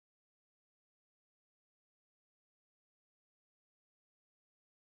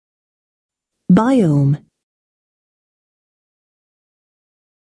Biome.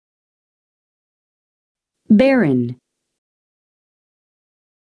 Barren.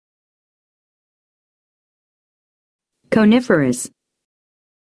 Coniferous.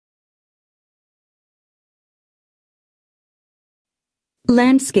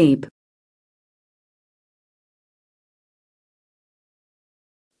 Landscape.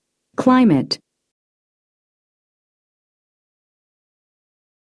 Climate.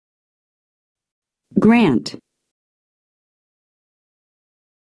 Grant.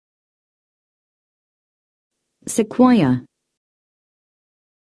 Sequoia.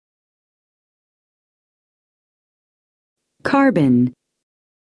 Carbon.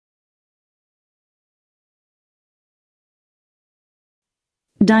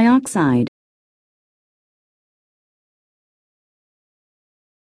 Dioxide.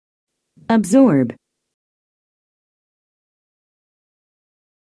 Absorb.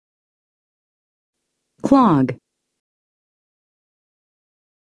 Clog.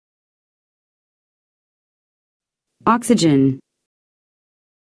 Oxygen.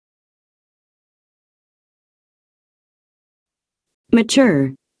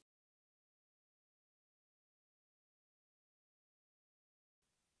 Mature.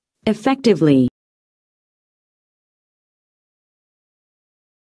 Effectively.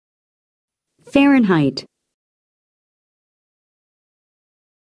 Fahrenheit.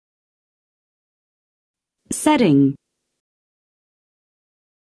 Setting.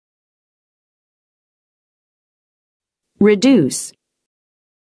 Reduce.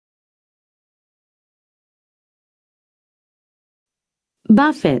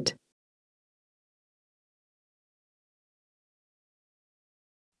 Buffet.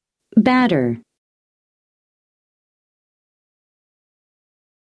 Batter.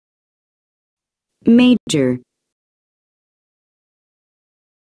 Major.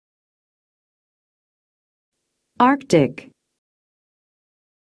 Arctic.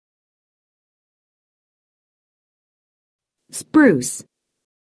 Spruce.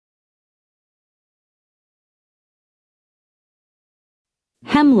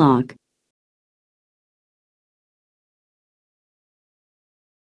 Hemlock.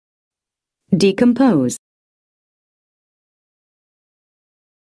 Decompose.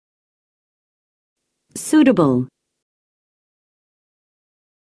 Suitable.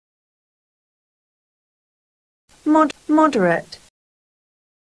 Moderate.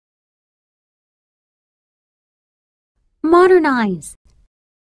 Modernize.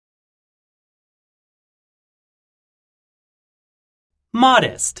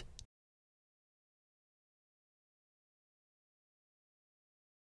 Modest.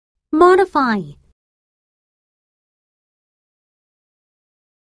 Modify.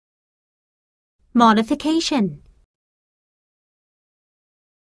 Modification.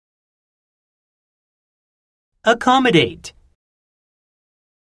 Accommodate.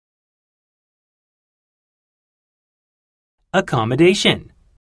 Accommodation.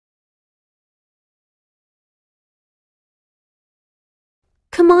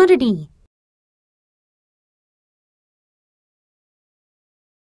 Commodity.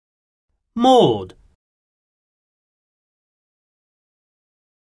 Mold.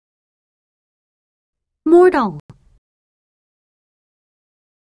 Mortal.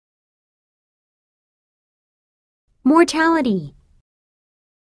 Mortality.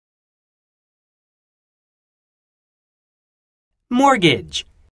 Mortgage.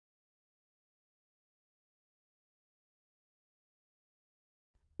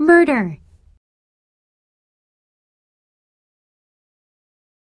 Murder.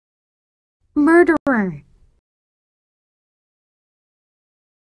 Murderer.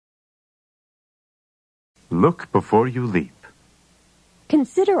 Look before you leap.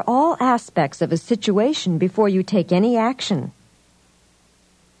 Consider all aspects of a situation before you take any action.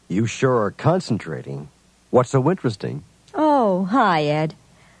 You sure are concentrating. What's so interesting? Oh, hi, Ed.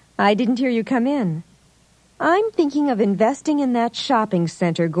 I didn't hear you come in. I'm thinking of investing in that shopping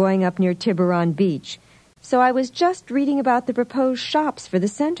center going up near Tiburon Beach, so I was just reading about the proposed shops for the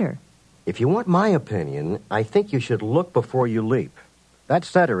center. If you want my opinion, I think you should look before you leap. That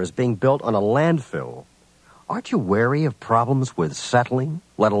center is being built on a landfill. Aren't you wary of problems with settling,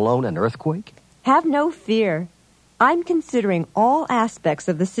 let alone an earthquake? Have no fear. I'm considering all aspects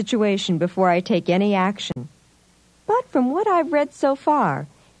of the situation before I take any action. But from what I've read so far,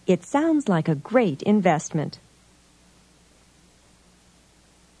 it sounds like a great investment.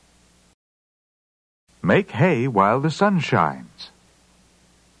 Make hay while the sun shines.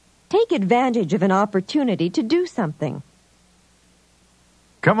 Take advantage of an opportunity to do something.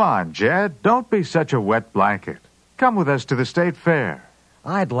 Come on, Jed. Don't be such a wet blanket. Come with us to the state fair.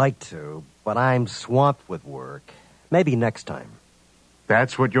 I'd like to, but I'm swamped with work. Maybe next time.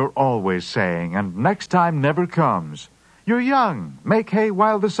 That's what you're always saying, and next time never comes. You're young. Make hay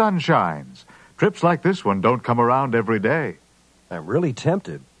while the sun shines. Trips like this one don't come around every day. I'm really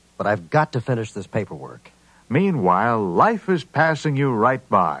tempted, but I've got to finish this paperwork. Meanwhile, life is passing you right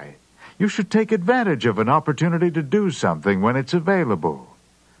by. You should take advantage of an opportunity to do something when it's available.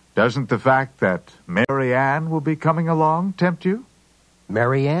 Doesn't the fact that Mary Ann will be coming along tempt you?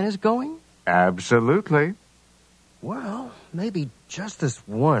 Mary Ann is going? Absolutely. Well, maybe just this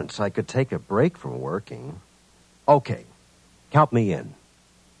once I could take a break from working. Okay, count me in.